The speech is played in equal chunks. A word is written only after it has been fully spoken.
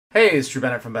Hey, it's Drew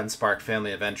Bennett from BenSpark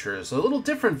Family Adventures. A little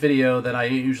different video than I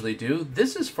usually do.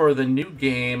 This is for the new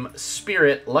game,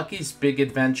 Spirit, Lucky's Big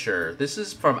Adventure. This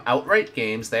is from Outright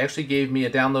Games. They actually gave me a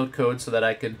download code so that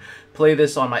I could play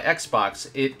this on my Xbox.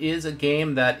 It is a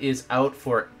game that is out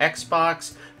for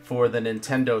Xbox, for the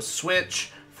Nintendo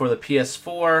Switch, for the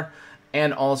PS4,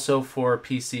 and also for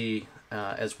PC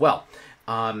as well.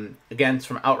 Again, it's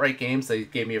from Outright Games. They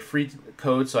gave me a free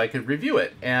code so I could review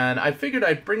it. And I figured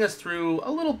I'd bring us through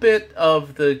a little bit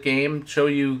of the game, show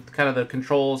you kind of the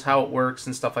controls, how it works,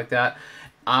 and stuff like that.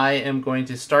 I am going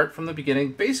to start from the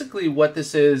beginning. Basically, what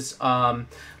this is,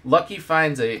 Lucky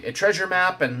finds a treasure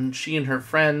map, and she and her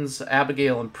friends,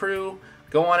 Abigail and Pru,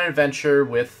 go on an adventure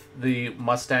with the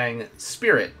Mustang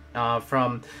Spirit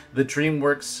from the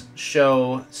DreamWorks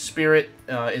show Spirit.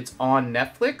 It's on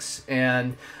Netflix,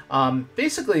 and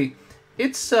basically,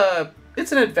 it's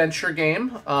an adventure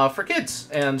game for kids.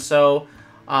 And so,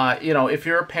 you know, if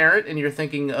you're a parent and you're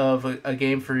thinking of a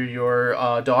game for your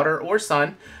daughter or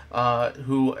son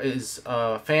who is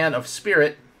a fan of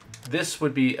Spirit, this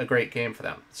would be a great game for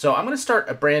them. So I'm going to start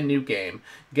a brand new game,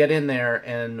 get in there,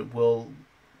 and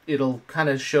it'll kind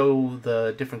of show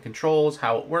the different controls,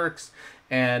 how it works,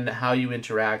 and how you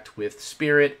interact with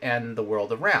Spirit and the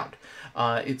world around.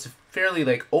 It's a fairly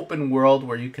like open world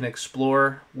where you can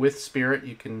explore with Spirit.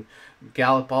 You can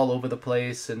gallop all over the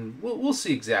place, and we'll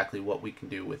see exactly what we can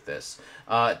do with this.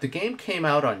 The game came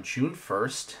out on June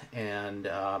 1st, and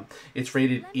it's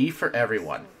rated E for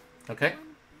everyone. Okay?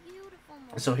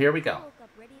 So here we go.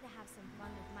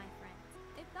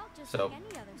 So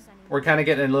we're kind of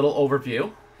getting a little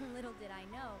overview.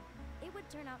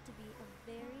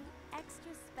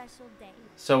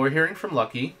 So we're hearing from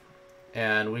Lucky,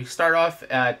 and we start off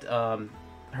at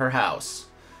her house.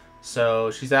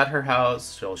 So she's at her house.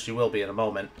 So she will be in a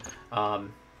moment.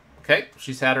 Okay,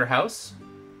 she's at her house.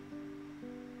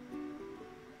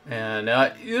 And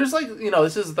there's like, you know,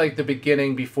 this is like the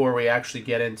beginning before we actually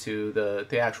get into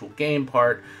the actual game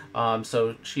part.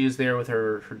 So she is there with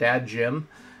her dad, Jim,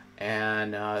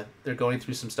 and they're going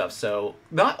through some stuff. So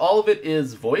not all of it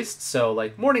is voiced. So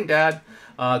like, morning, Dad.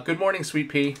 Good morning, Sweet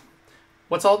Pea.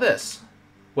 What's all this?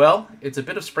 Well, it's a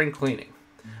bit of spring cleaning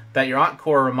that your Aunt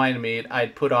Cora reminded me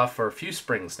I'd put off for a few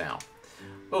springs now.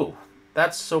 Oh,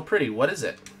 that's so pretty. What is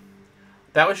it?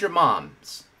 That was your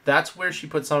mom's. That's where she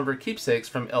put some of her keepsakes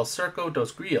from El Cerco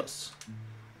dos Grillos.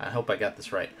 I hope I got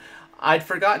this right. I'd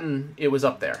forgotten it was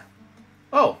up there.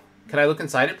 Oh, can I look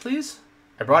inside it, please?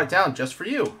 I brought it down just for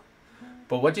you.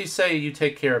 But what do you say you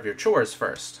take care of your chores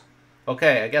first?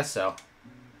 Okay, I guess so.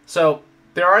 So,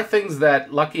 there are things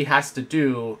that Lucky has to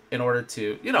do in order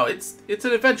to, you know, it's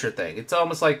an adventure thing. It's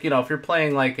almost like, you know, if you're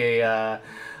playing like a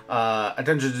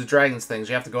Dungeons and Dragons things,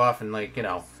 you have to go off and, like, you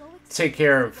know, take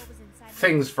care of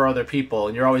things for other people,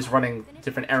 and you're always running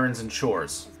different errands and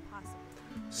chores.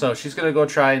 So she's going to go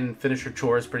try and finish her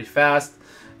chores pretty fast,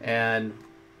 and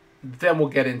then we'll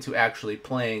get into actually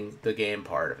playing the game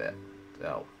part of it.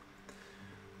 So,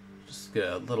 just get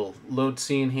a little load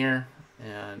scene here,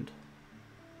 and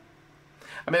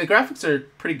I mean, the graphics are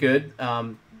pretty good,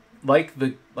 like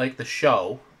the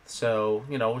show. So,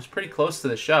 you know, it was pretty close to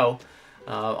the show,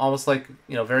 almost like,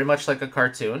 you know, very much like a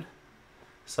cartoon.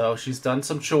 So she's done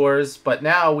some chores, but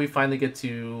now we finally get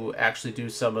to actually do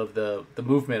some of the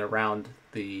movement around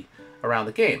the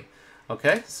game.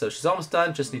 Okay, so she's almost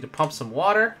done. Just need to pump some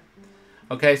water.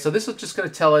 Okay, so this is just going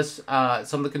to tell us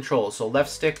some of the controls. So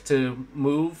left stick to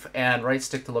move and right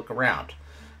stick to look around.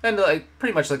 And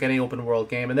pretty much like any open world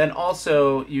game. And then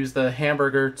also use the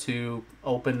hamburger to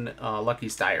open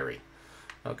Lucky's diary.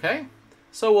 Okay?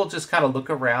 So we'll just kind of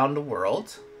look around the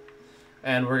world.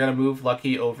 And we're going to move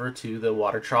Lucky over to the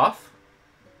water trough.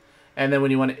 And then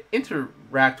when you want to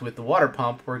interact with the water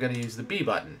pump, we're going to use the B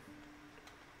button.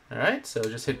 Alright, so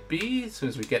just hit B as soon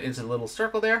as we get into the little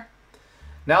circle there.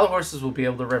 Now the horses will be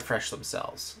able to refresh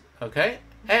themselves. Okay?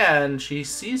 And she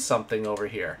sees something over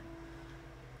here.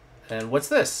 And what's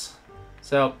this?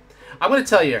 So, I'm going to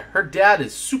tell you, her dad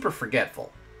is super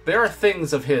forgetful. There are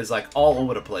things of his, like, all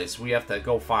over the place we have to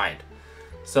go find.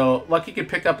 So, Lucky can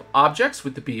pick up objects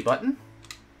with the B button.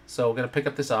 So, we're going to pick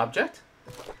up this object.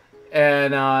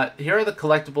 And here are the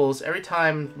collectibles. Every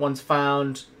time one's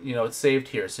found, you know, it's saved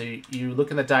here. So, you look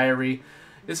in the diary.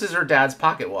 This is her dad's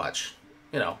pocket watch.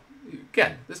 You know,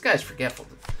 again, this guy's forgetful.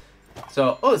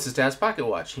 So, oh, this is Dad's pocket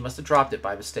watch. He must have dropped it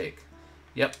by mistake.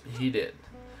 Yep, he did.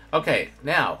 Okay,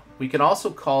 now, we can also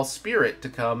call Spirit to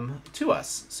come to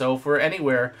us. So if we're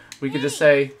anywhere, we could just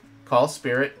say, call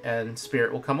Spirit, and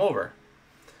Spirit will come over.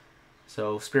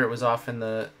 So Spirit was off in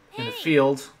the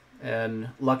field,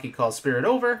 and Lucky calls Spirit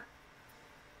over.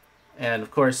 And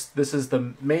of course, this is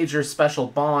the major special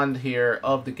bond here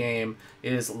of the game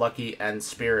is Lucky and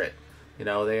Spirit. You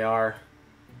know, they are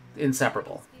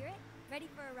inseparable. Spirit, ready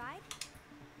for a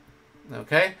ride?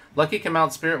 Okay, Lucky can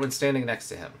mount Spirit when standing next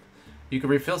to him. You can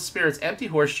refill Spirit's empty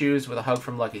horseshoes with a hug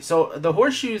from Lucky. So the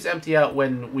horseshoes empty out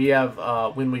when we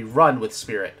run with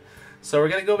Spirit. So we're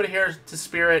gonna go over here to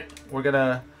Spirit. We're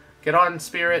gonna get on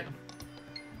Spirit,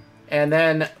 and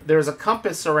then there's a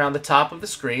compass around the top of the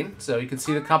screen, so you can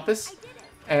see the compass.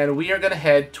 And we are gonna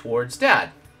head towards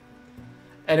Dad.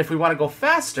 And if we want to go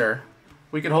faster,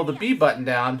 we can hold the B button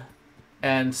down,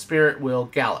 and Spirit will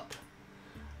gallop.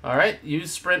 Alright,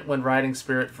 use sprint when riding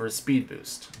Spirit for a speed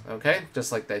boost. Okay,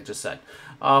 just like they just said.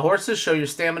 Horses show your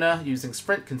stamina. Using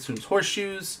sprint consumes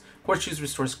horseshoes. Horseshoes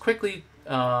restores quickly.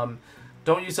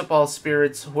 Don't use up all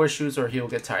Spirit's horseshoes or he will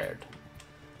get tired.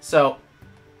 So,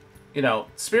 you know,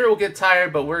 Spirit will get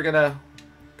tired, but we're gonna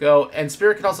go. And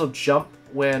Spirit can also jump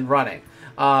when running.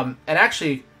 And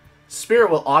actually,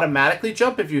 Spirit will automatically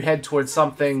jump if you head towards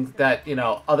something that, you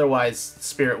know, otherwise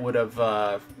Spirit would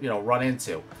have, you know, run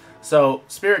into. So,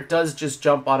 Spirit does just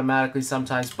jump automatically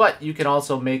sometimes, but you can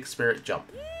also make Spirit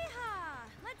jump. Yeehaw!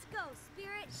 Let's go,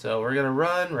 Spirit. So, we're going to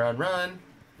run.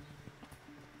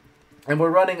 And we're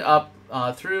running up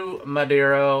through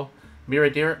Miradero.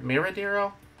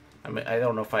 I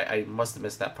don't know if I must have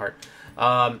missed that part.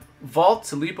 Vault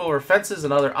to leap over fences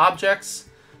and other objects.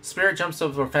 Spirit jumps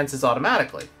over fences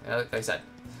automatically, like I said.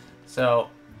 So,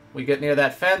 we get near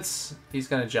that fence, he's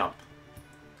going to jump.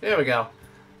 There we go.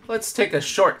 Let's take a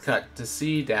shortcut to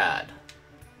see Dad.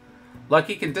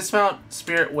 Lucky can dismount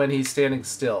Spirit when he's standing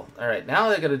still. Alright, now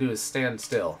all they gotta do is stand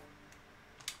still.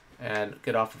 And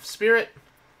get off of Spirit.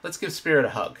 Let's give Spirit a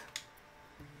hug.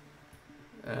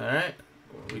 Alright,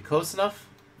 are we close enough?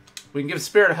 We can give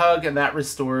Spirit a hug, and that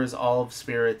restores all of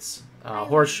Spirit's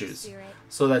horseshoes.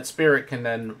 So that Spirit can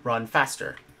then run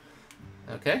faster.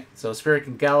 Okay, so Spirit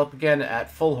can gallop again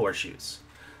at full horseshoes.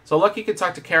 So Lucky can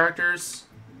talk to characters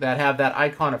that have that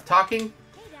icon of talking.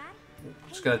 Hey, Dad.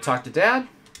 Just gonna talk to Dad.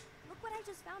 Look what I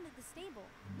just found at the stable.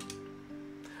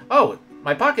 Oh,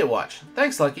 my pocket watch.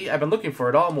 Thanks, Lucky. I've been looking for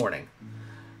it all morning.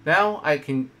 Now I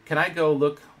can I go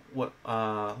look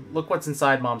what's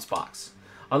inside Mom's box?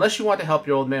 Unless you want to help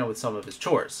your old man with some of his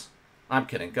chores. I'm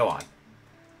kidding. Go on.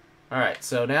 All right.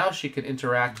 So now she can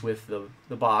interact with the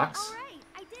box. All right,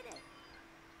 I did it.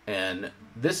 And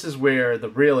this is where the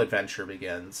real adventure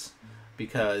begins.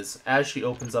 Because as she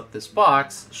opens up this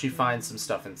box, she finds some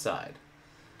stuff inside.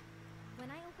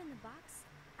 When I opened the box,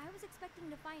 I was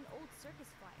expecting to find old circus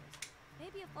flyers,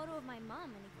 maybe a photo of my mom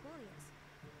and Equilius,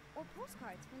 or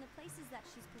postcards from the places that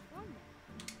she's performed in.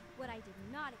 What I did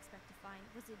not expect to find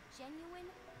was a genuine,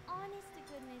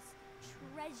 honest-to-goodness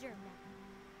treasure map.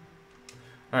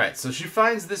 Alright, so she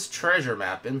finds this treasure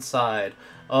map inside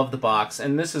of the box,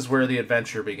 and this is where the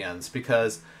adventure begins,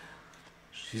 because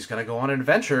she's going to go on an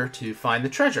adventure to find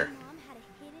the treasure. Mom had a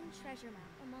hidden treasure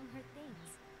map among her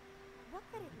things. What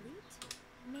could it lead to?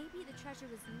 Maybe the treasure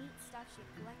was neat stuff she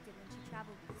had collected when she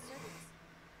traveled with the circus.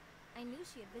 I knew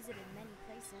she had visited many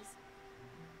places.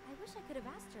 I wish I could have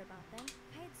asked her about them.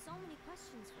 I had so many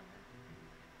questions for her.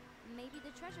 Maybe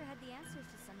the treasure had the answers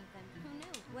to some of them. Who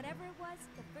knew? Whatever it was,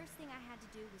 the first thing I had to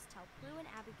do was tell Pru and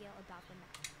Abigail about the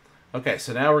map. Okay,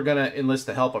 so now we're going to enlist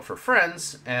the help of her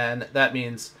friends, and that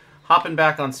means hopping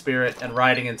back on Spirit and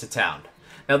riding into town.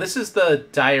 Now this is the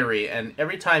diary, and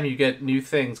every time you get new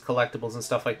things, collectibles and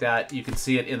stuff like that, you can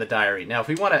see it in the diary. Now if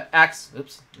we want to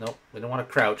oops, nope, we don't want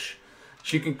to crouch.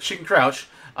 She can crouch.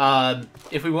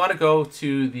 If we want to go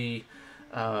to the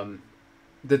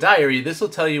diary, this will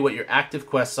tell you what your active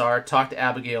quests are, talk to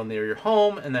Abigail near your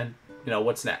home, and then, you know,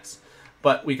 what's next.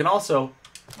 But we can also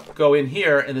go in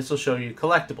here, and this will show you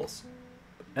collectibles.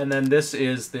 And then this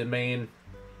is the main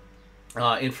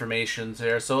information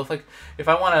there. So if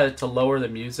I wanted to lower the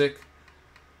music,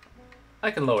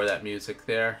 I can lower that music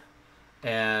there,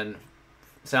 and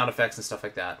sound effects and stuff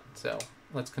like that. So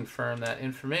let's confirm that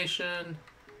information.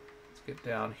 Let's get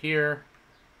down here,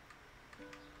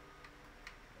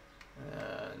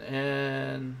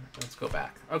 and let's go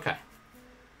back. Okay,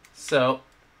 so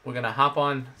we're gonna hop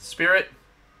on Spirit.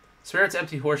 Spirit's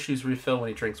empty horseshoes refill when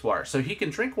he drinks water, so he can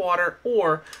drink water,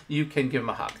 or you can give him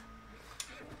a hug.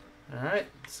 All right,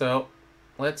 so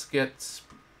let's get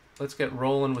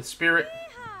rolling with Spirit.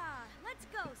 Let's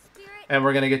go, Spirit. And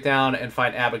we're gonna get down and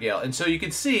find Abigail. And so you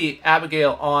can see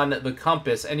Abigail on the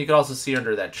compass, and you can also see her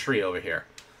under that tree over here.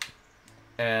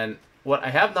 And what I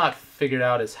have not figured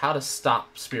out is how to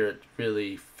stop Spirit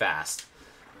really fast.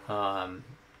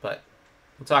 But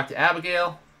we'll talk to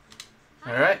Abigail.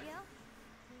 All right.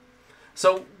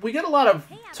 So we get a lot of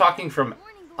talking from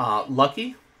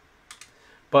Lucky.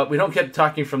 But we don't get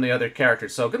talking from the other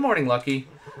characters. So, good morning, Lucky.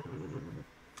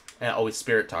 And always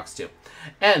Spirit talks too.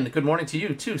 And good morning to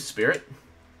you too, Spirit.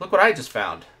 Look what I just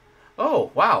found.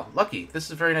 Oh, wow, Lucky. This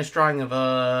is a very nice drawing of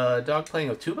a dog playing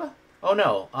a tuba? Oh,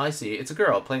 no, I see. It's a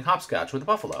girl playing hopscotch with a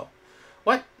buffalo.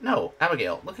 What? No,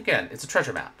 Abigail, look again. It's a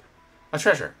treasure map. A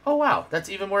treasure. Oh, wow, that's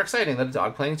even more exciting than a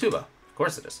dog playing tuba. Of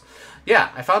course it is.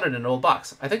 Yeah, I found it in an old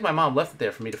box. I think my mom left it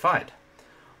there for me to find.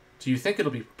 Do you think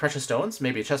it'll be precious stones?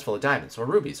 Maybe a chest full of diamonds, or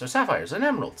rubies, or sapphires, and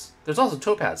emeralds. There's also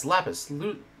topaz, lapis,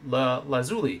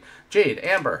 lazuli, jade,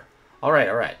 amber. All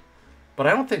right. But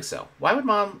I don't think so. Why would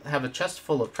Mom have a chest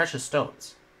full of precious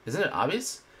stones? Isn't it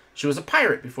obvious? She was a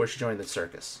pirate before she joined the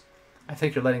circus. I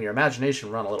think you're letting your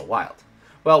imagination run a little wild.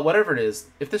 Well, whatever it is,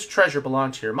 if this treasure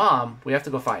belonged to your mom, we have to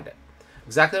go find it.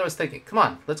 Exactly what I was thinking. Come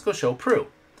on, let's go show Pru.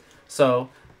 So,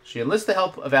 she enlists the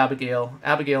help of Abigail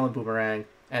and Boomerang,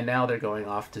 and now they're going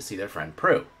off to see their friend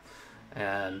Pru.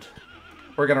 And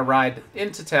we're going to ride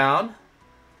into town.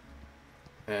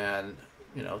 And,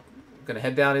 you know, going to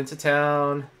head down into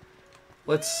town.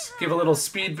 Let's give a little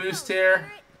speed boost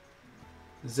here.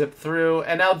 Zip through.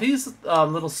 And now these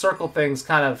little circle things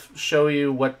kind of show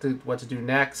you what to do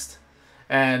next.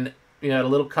 And, you know, a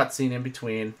little cutscene in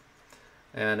between.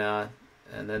 And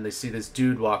then they see this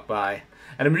dude walk by.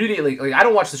 And immediately, like, I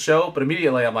don't watch the show, but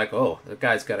immediately I'm like, oh, the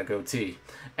guy's got a goatee.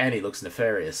 And he looks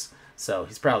nefarious. So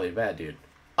he's probably a bad dude.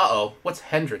 Uh-oh, what's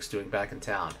Hendricks doing back in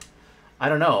town? I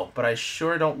don't know, but I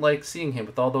sure don't like seeing him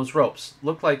with all those ropes.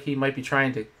 Looked like he might be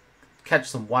trying to catch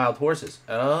some wild horses.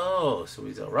 Oh, so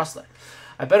he's a rustler.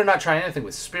 I better not try anything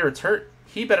with Spirit's hurt.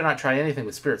 He better not try anything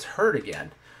with Spirit's hurt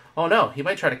again. Oh no, he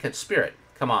might try to catch Spirit.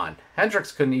 Come on,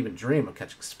 Hendricks couldn't even dream of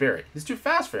catching Spirit. He's too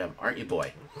fast for him, aren't you,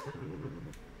 boy?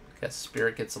 Guess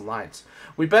Spirit gets some lines.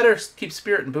 We better keep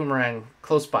Spirit and Boomerang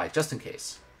close by, just in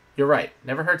case. You're right,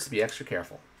 never hurts to be extra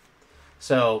careful.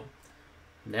 So,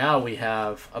 now we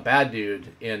have a bad dude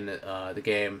in the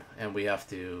game, and we have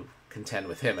to contend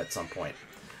with him at some point.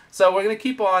 So we're gonna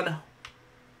keep on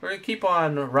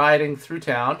riding through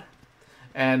town,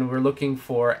 and we're looking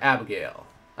for Abigail.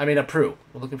 I mean, Pru.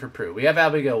 We're looking for Pru. We have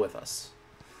Abigail with us.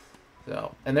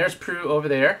 So, and there's Pru over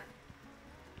there.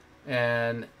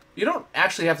 And you don't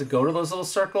actually have to go to those little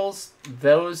circles.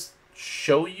 Those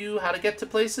show you how to get to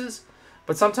places,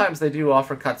 but sometimes they do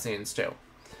offer cutscenes too.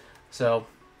 So,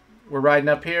 we're riding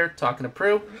up here, talking to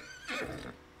Pru.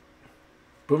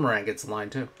 Boomerang gets in line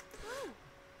too.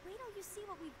 Wait till you see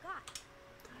what we've got.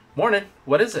 Morning.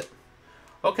 What is it?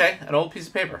 Okay, an old piece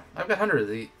of paper. I've got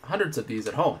hundreds of these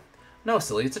at home. No,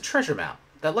 silly, it's a treasure map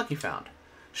that Lucky found.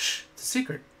 Shh, it's a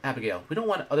secret, Abigail. We don't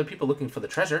want other people looking for the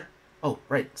treasure. Oh,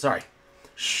 right, sorry.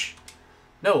 Shh.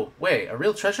 No, wait, a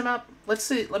real treasure map? Let's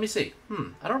see, let me see.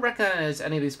 I don't recognize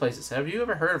any of these places. Have you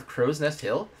ever heard of Crow's Nest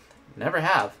Hill? Never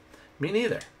have. Me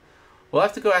neither. We'll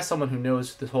have to go ask someone who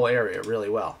knows this whole area really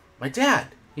well. My dad!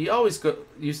 He always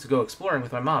used to go exploring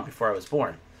with my mom before I was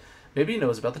born. Maybe he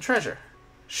knows about the treasure.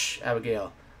 Shh,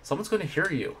 Abigail. Someone's going to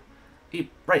hear you.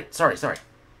 Right, sorry.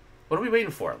 What are we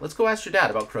waiting for? Let's go ask your dad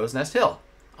about Crow's Nest Hill.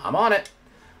 I'm on it.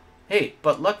 Hey,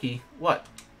 but Lucky, what?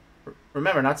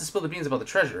 Remember not to spill the beans about the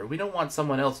treasure. We don't want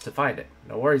someone else to find it.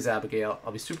 No worries, Abigail.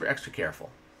 I'll be super extra careful.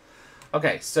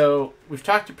 Okay, so we've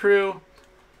talked to Pru.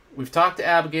 We've talked to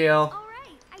Abigail.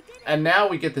 And now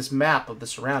we get this map of the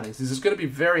surroundings. This is going to be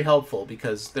very helpful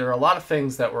because there are a lot of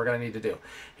things that we're going to need to do.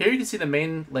 Here you can see the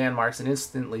main landmarks and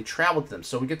instantly travel to them.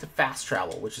 So we get to fast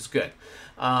travel, which is good.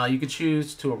 You can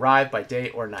choose to arrive by day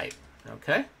or night.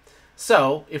 Okay?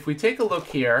 So if we take a look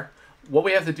here, what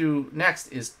we have to do next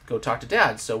is go talk to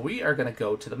Dad. So we are going to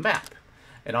go to the map.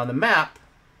 And on the map,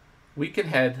 we can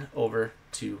head over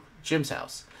to Jim's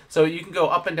house. So you can go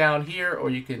up and down here, or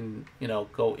you can, you know,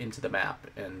 go into the map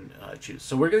and choose.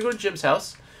 So we're going to go to Jim's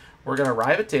house. We're going to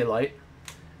arrive at daylight,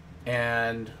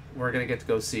 and we're going to get to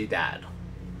go see Dad.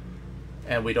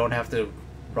 And we don't have to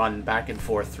run back and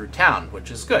forth through town, which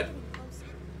is good.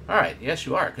 All right, yes,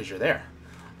 you are, because you're there.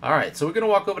 All right, so we're going to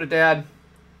walk over to Dad,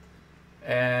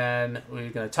 and we're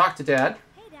going to talk to Dad.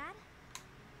 Hey, Dad.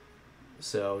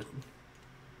 So,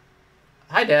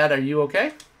 hi, Dad. Are you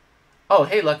okay? Oh,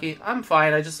 hey, Lucky. I'm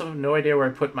fine. I just have no idea where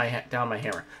I put down my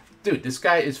hammer. Dude, this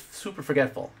guy is super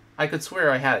forgetful. I could swear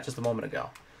I had it just a moment ago.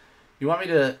 You want me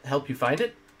to help you find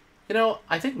it? You know,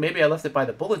 I think maybe I left it by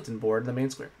the bulletin board in the main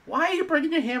square. Why are you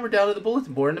bringing your hammer down to the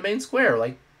bulletin board in the main square,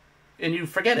 and you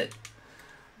forget it?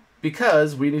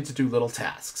 Because we need to do little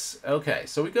tasks. Okay,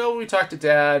 so we talk to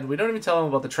Dad. We don't even tell him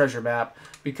about the treasure map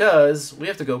because we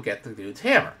have to go get the dude's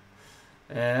hammer.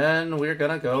 And we're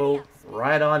going to go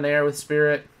right on there with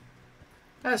Spirit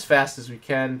as fast as we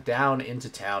can down into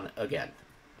town again.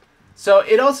 So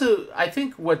it also, I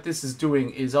think what this is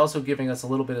doing is also giving us a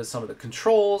little bit of some of the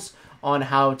controls on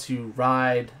how to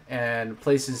ride and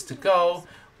places to go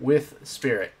with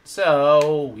Spirit.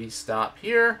 So we stop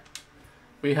here,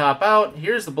 we hop out,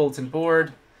 here's the bulletin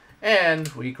board, and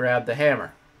we grab the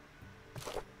hammer.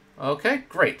 Okay,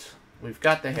 great. We've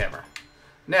got the hammer.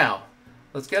 Now,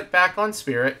 let's get back on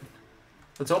Spirit.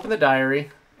 Let's open the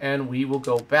diary, and we will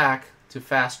go back to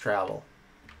fast travel.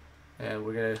 And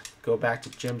we're going to go back to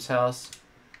Jim's house,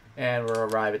 and we'll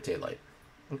arrive at daylight.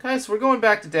 Okay, so we're going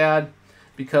back to Dad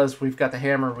because we've got the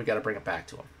hammer. We got to bring it back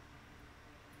to him.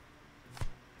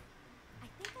 I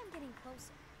think I'm getting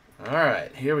closer. All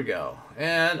right, here we go.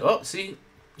 And, oh, see,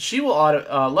 she will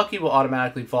Lucky will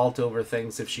automatically vault over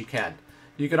things if she can.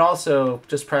 You can also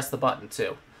just press the button,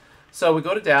 too. So we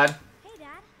go to Dad. Hey,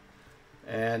 Dad.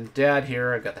 And Dad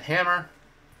here, I got the hammer.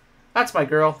 That's my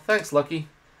girl. Thanks, Lucky.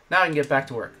 Now I can get back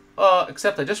to work.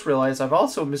 Except I just realized I've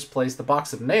also misplaced the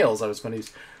box of nails I was going to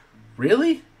use.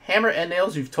 Really? Hammer and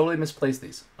nails? You've totally misplaced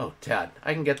these. Oh, Dad,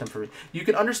 I can get them for you. You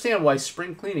can understand why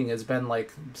spring cleaning has been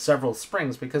like several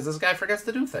springs, because this guy forgets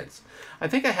to do things. I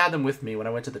think I had them with me when I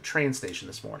went to the train station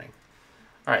this morning.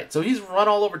 Alright, so he's run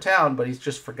all over town, but he's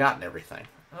just forgotten everything.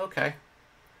 Okay.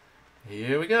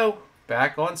 Here we go.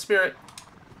 Back on Spirit.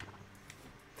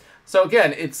 So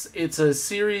again, it's a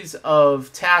series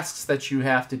of tasks that you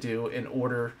have to do in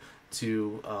order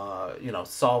to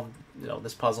solve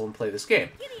this puzzle and play this game.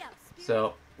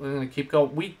 So we're gonna keep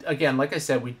going. We again, like I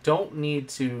said, we don't need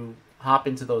to hop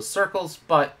into those circles,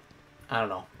 but I don't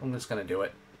know. I'm just gonna do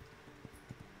it.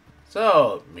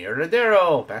 So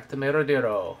Miradero, back to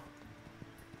Miradero,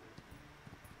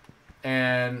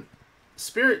 and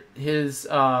Spirit, his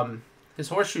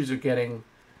horseshoes are getting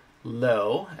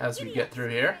low as we get through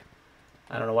here.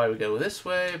 I don't know why we go this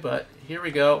way, but here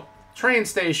we go. Train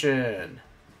station.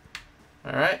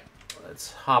 All right,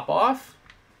 let's hop off.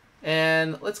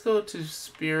 And let's go to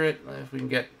Spirit. If we can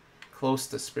get close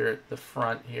to Spirit, the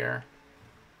front here.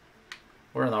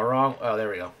 We're in the wrong... Oh, there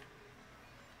we go.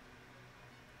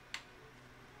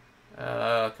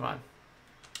 Come on.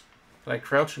 Can I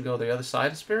crouch and go the other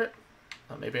side of Spirit?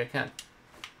 Oh, maybe I can.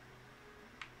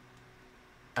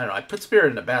 I don't know. I put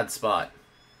Spirit in a bad spot.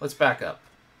 Let's back up.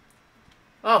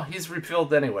 Oh, he's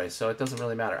refilled anyway, so it doesn't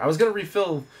really matter. I was going to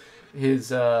refill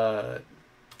his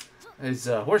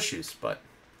horseshoes, but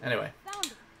anyway.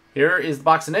 Here is the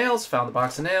box of nails. Found the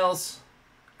box of nails.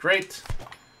 Great.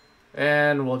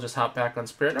 And we'll just hop back on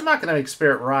Spirit. I'm not going to make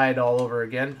Spirit ride all over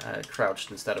again. I crouched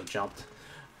instead of jumped.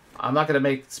 I'm not going to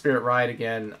make Spirit ride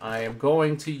again. I am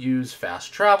going to use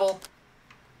fast travel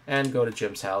and go to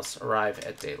Jim's house. Arrive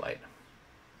at daylight.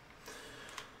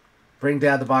 Bring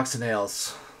Dad the box of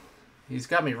nails. He's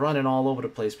got me running all over the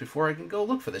place before I can go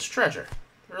look for this treasure.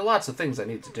 There are lots of things I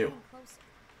need to do.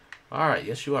 Alright,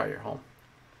 yes you are. You're home.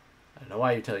 I don't know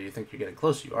why you think you're getting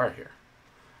close. You are here.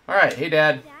 Alright, hey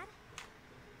Dad.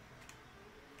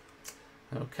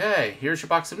 Okay, here's your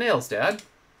box of nails, Dad.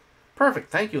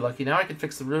 Perfect, thank you, Lucky. Now I can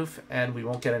fix the roof and we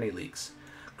won't get any leaks.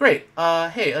 Great.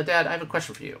 Hey, Dad, I have a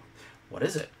question for you. What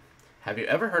is it? Have you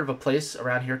ever heard of a place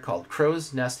around here called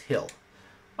Crow's Nest Hill?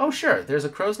 Oh, sure. There's a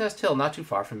Crow's Nest Hill not too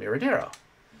far from Miradero.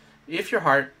 If your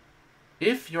heart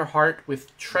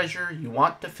with treasure you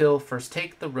want to fill, first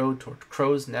take the road toward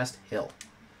Crow's Nest Hill.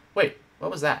 Wait,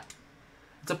 what was that?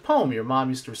 It's a poem your mom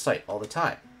used to recite all the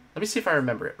time. Let me see if I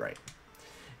remember it right.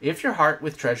 If your heart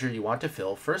with treasure you want to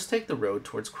fill, first take the road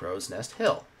towards Crow's Nest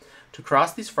Hill. To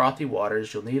cross these frothy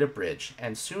waters, you'll need a bridge,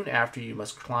 and soon after you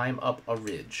must climb up a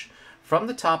ridge. From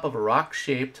the top of a rock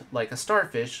shaped like a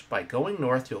starfish, by going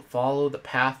north you'll follow the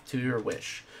path to your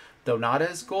wish. Though not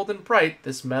as golden bright,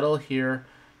 this metal here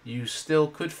you still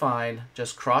could find.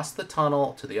 Just cross the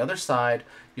tunnel to the other side,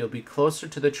 you'll be closer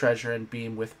to the treasure and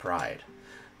beam with pride.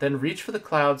 Then reach for the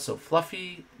clouds so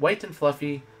fluffy, white and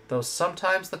fluffy, though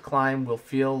sometimes the climb will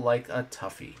feel like a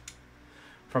toughie.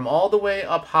 From all the way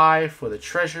up high for the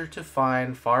treasure to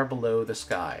find far below the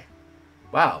sky.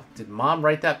 Wow, did Mom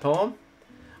write that poem?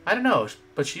 I don't know,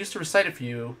 but she used to recite it for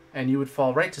you, and you would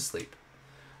fall right to sleep.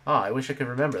 Ah, I wish I could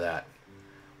remember that.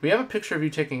 We have a picture of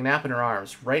you taking a nap in her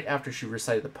arms right after she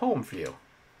recited the poem for you.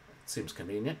 Seems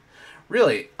convenient.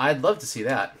 Really, I'd love to see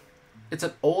that. It's in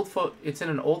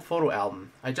an old photo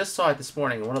album. I just saw it this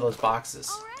morning in one of those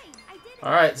boxes.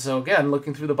 Alright, so again,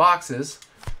 looking through the boxes,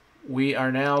 we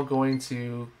are now going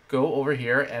to go over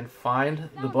here and find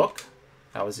the book.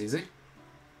 That was easy.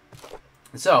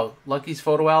 So, Lucky's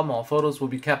photo album, all photos will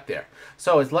be kept there.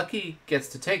 So, as Lucky gets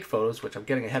to take photos, which I'm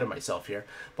getting ahead of myself here,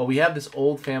 but we have this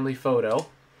old family photo,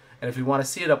 and if we want to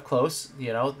see it up close,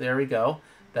 there we go.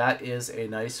 That is a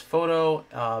nice photo,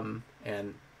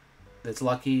 and There's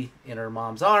Lucky in her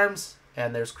mom's arms,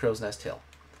 and there's Crow's Nest Hill.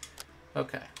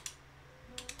 Okay.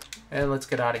 And let's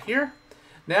get out of here.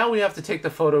 Now we have to take the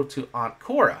photo to Aunt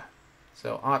Cora.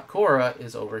 So Aunt Cora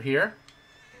is over here.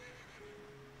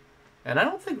 And I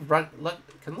don't think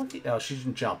can Lucky... Oh, she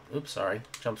didn't jump. Oops, sorry.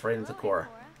 Jumps right into Cora.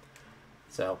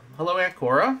 So, hello, Aunt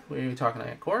Cora. Are you talking to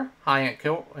Aunt Cora? Hi,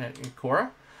 Aunt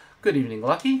Cora. Good evening,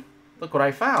 Lucky. Look what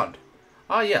I found.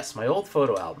 Ah, yes, my old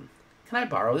photo album. Can I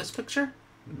borrow this picture?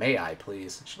 May I,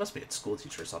 please? She must be a school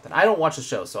teacher or something. I don't watch the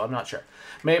show, so I'm not sure.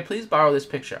 May I please borrow this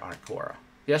picture, Aunt Cora?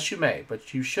 Yes, you may,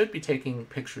 but you should be taking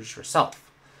pictures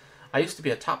yourself. I used to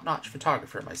be a top-notch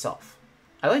photographer myself.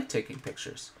 I like taking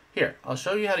pictures. Here, I'll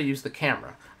show you how to use the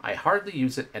camera. I hardly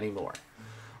use it anymore.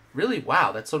 Really?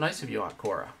 Wow, that's so nice of you, Aunt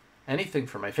Cora. Anything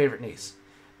for my favorite niece.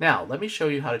 Now, let me show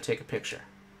you how to take a picture.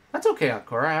 That's okay, Aunt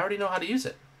Cora. I already know how to use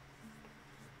it.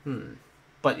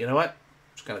 But you know what?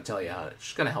 I'm just going to tell you how to...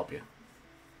 Just going to help you.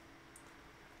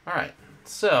 Alright,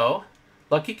 so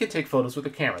Lucky can take photos with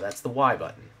the camera. That's the Y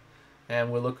button.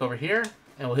 And we'll look over here,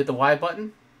 and we'll hit the Y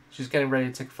button. She's getting ready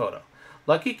to take a photo.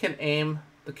 Lucky can aim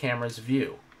the camera's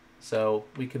view. So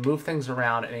we can move things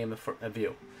around and aim a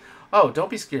view. Oh,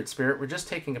 don't be scared, Spirit. We're just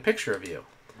taking a picture of you.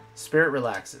 Spirit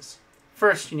relaxes.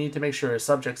 First, you need to make sure a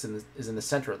subject is in the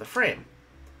center of the frame.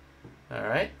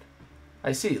 Alright.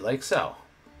 I see, like so.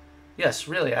 Yes,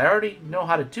 really, I already know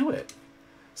how to do it.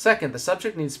 Second, the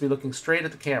subject needs to be looking straight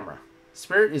at the camera.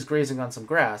 Spirit is grazing on some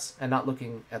grass and not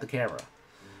looking at the camera.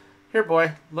 Here,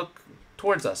 boy, look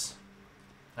towards us.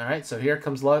 Alright, so here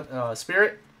comes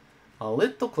Spirit. A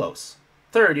little close.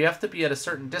 Third, you have to be at a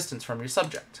certain distance from your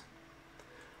subject.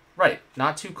 Right,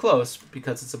 not too close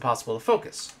because it's impossible to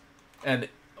focus. And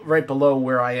right below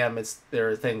where I am, there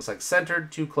are things like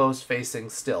centered, too close, facing,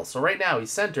 still. So right now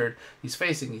he's centered, he's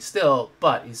facing, he's still,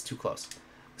 but he's too close.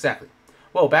 Exactly.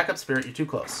 Whoa, back up, Spirit, you're too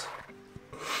close.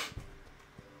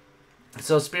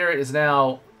 So Spirit is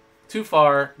now too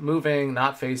far, moving,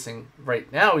 not facing.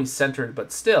 Right now he's centered,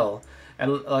 but still.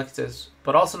 And like it says,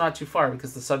 but also not too far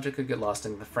because the subject could get lost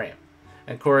in the frame.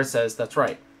 And Cora says, that's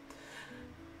right.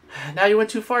 Now you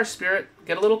went too far, Spirit.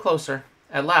 Get a little closer.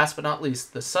 At last, but not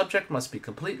least, the subject must be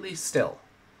completely still.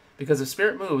 Because if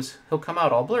Spirit moves, he'll come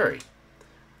out all blurry.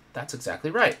 That's exactly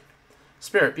right.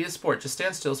 Spirit, be a sport. Just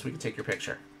stand still so we can take your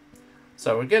picture.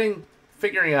 So we're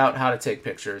figuring out how to take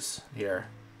pictures here.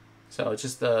 So it's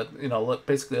just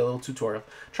basically a little tutorial.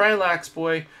 Try and relax,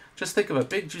 boy. Just think of a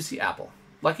big juicy apple.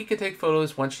 Lucky can take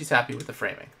photos once she's happy with the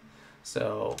framing.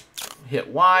 So hit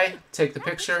Y, take the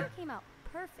picture. Came out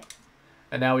perfect.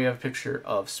 And now we have a picture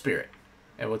of Spirit.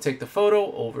 And we'll take the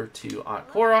photo over to Aunt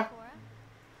Cora.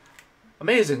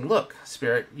 Amazing, look,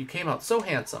 Spirit, you came out so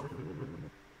handsome.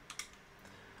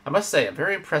 I must say, I'm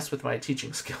very impressed with my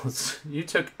teaching skills. You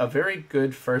took a very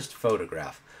good first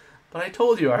photograph. But I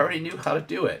told you I already knew how to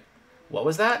do it. What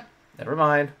was that? Never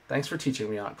mind. Thanks for teaching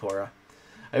me, Aunt Cora.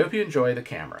 I hope you enjoy the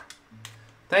camera.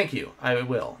 Thank you, I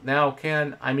will. Now,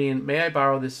 may I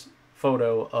borrow this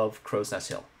photo of Crow's Nest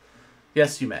Hill?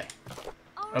 Yes, you may.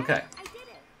 Okay. I did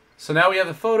it. So now we have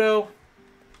the photo.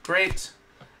 Great.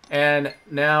 And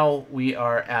now we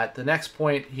are at the next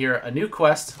point here, a new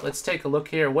quest. Let's take a look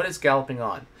here. What is galloping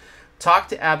on? Talk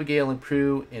to Abigail and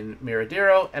Pru in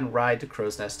Miradero and ride to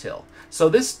Crow's Nest Hill. So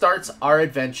this starts our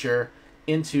adventure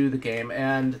into the game,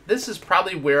 and this is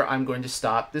probably where I'm going to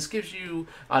stop. This gives you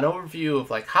an overview of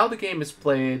how the game is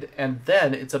played, and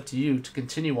then it's up to you to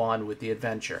continue on with the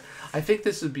adventure. I think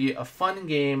this would be a fun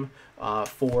game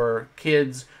for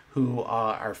kids who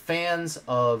are fans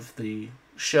of the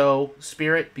show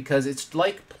Spirit, because it's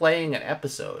like playing an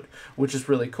episode, which is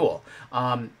really cool.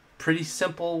 Pretty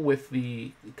simple with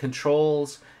the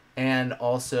controls and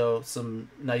also some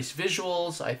nice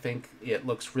visuals. I think it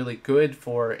looks really good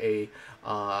for a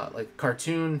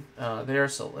cartoon there.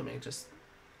 So let me just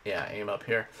aim up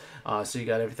here so you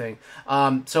got everything.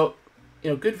 So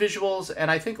good visuals, and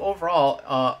I think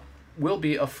overall will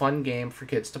be a fun game for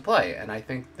kids to play, and I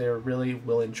think they really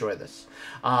will enjoy this.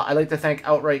 I'd like to thank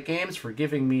Outright Games for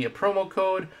giving me a promo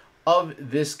code of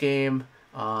this game,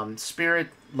 Spirit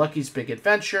Lucky's Big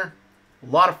Adventure. A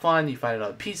lot of fun. You find it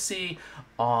on PC,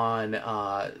 on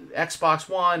Xbox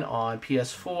One, on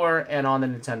PS4, and on the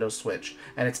Nintendo Switch.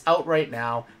 And it's out right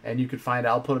now, and you can find it.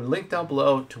 I'll put a link down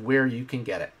below to where you can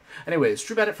get it. Anyways,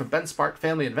 Drew Bennett from BenSpark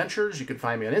Family Adventures. You can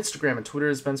find me on Instagram and Twitter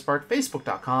as BenSpark,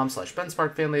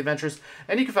 Facebook.com/BenSpark Family Adventures,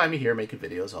 and you can find me here making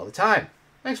videos all the time.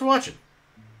 Thanks for watching.